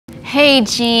Hey,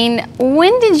 Jean,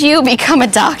 when did you become a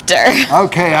doctor?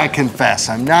 Okay, I confess,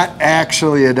 I'm not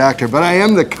actually a doctor, but I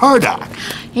am the car doc.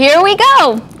 Here we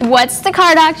go. What's the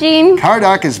car doc, Jean? Car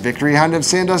doc is Victory Honda of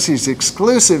Sandusky's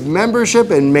exclusive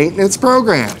membership and maintenance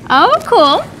program. Oh,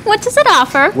 cool. What does it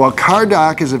offer? Well, Car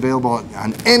doc is available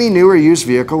on any new or used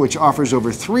vehicle, which offers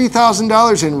over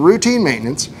 $3,000 in routine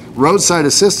maintenance, roadside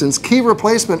assistance, key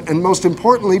replacement, and most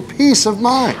importantly, peace of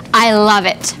mind. I love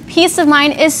it. Peace of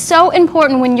mind is so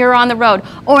important when you're on the road,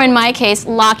 or in my case,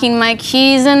 locking my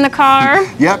keys in the car.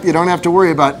 Yep, you don't have to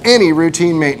worry about any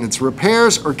routine maintenance,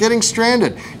 repairs, or getting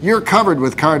stranded. You're covered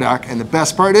with Car doc, and the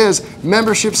best part is,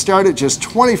 memberships start at just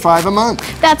 $25 a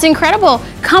month. That's incredible.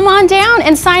 Come on down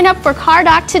and sign up for Car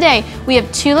doc today. We have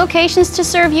 2 locations to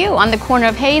serve you, on the corner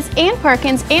of Hayes and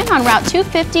Perkins, and on Route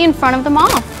 250 in front of the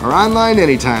mall. Or online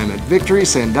anytime at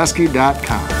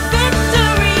victorysandusky.com.